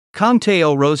Kang Tae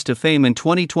Oh rose to fame in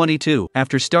 2022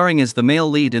 after starring as the male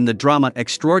lead in the drama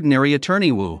Extraordinary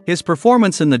Attorney Woo. His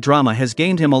performance in the drama has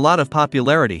gained him a lot of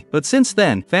popularity, but since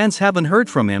then, fans haven't heard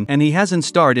from him and he hasn't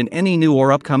starred in any new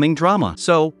or upcoming drama.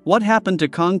 So, what happened to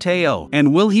Kang Tae Oh?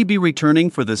 And will he be returning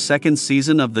for the second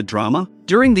season of the drama?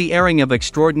 During the airing of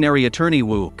Extraordinary Attorney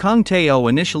Woo, Kang Tae Oh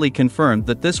initially confirmed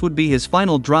that this would be his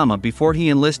final drama before he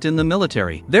enlisted in the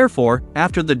military. Therefore,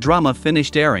 after the drama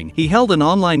finished airing, he held an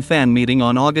online fan meeting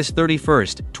on August 31,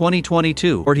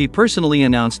 2022, where he personally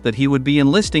announced that he would be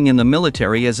enlisting in the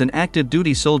military as an active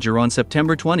duty soldier on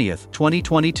September 20,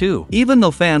 2022. Even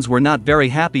though fans were not very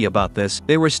happy about this,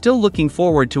 they were still looking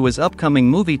forward to his upcoming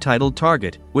movie titled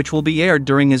Target, which will be aired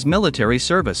during his military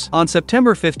service. On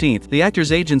September 15, the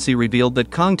actor's agency revealed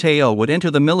that Kang Tae Oh would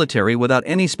enter the military without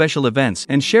any special events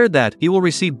and shared that he will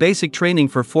receive basic training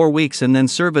for 4 weeks and then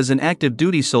serve as an active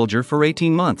duty soldier for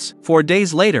 18 months. 4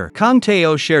 days later, Kang Tae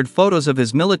Oh shared photos of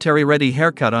his military-ready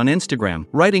haircut on Instagram,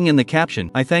 writing in the caption,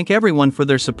 "I thank everyone for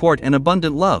their support and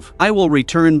abundant love. I will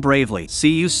return bravely.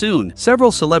 See you soon."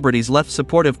 Several celebrities left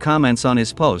supportive comments on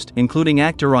his post, including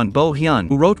actor Ahn Bo Hyun,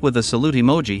 who wrote with a salute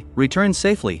emoji, "Return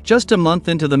safely." Just a month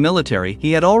into the military,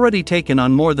 he had already taken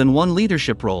on more than one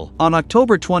leadership role. On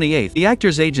October 28, the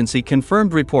actor's agency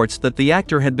confirmed reports that the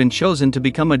actor had been chosen to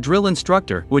become a drill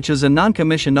instructor, which is a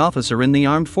non-commissioned officer in the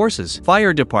armed forces,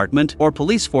 fire department, or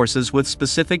police forces with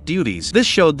specific duties. This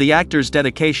showed the actor's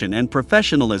dedication and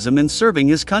professionalism in serving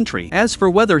his country. As for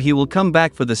whether he will come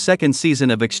back for the second season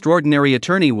of Extraordinary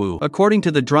Attorney Woo, according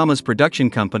to the drama's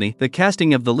production company, the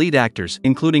casting of the lead actors,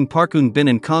 including Park Eun Bin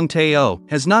and Kang Tae Oh,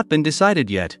 has not been decided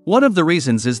yet. One of the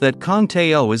reasons is that Kang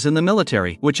Tae Oh is in the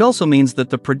military, which also means that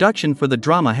the production for the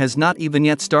drama has not even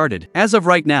yet started. As of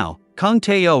right now, Kang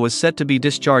Tae Oh is set to be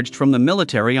discharged from the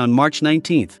military on March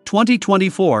 19,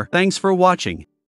 2024. Thanks for watching.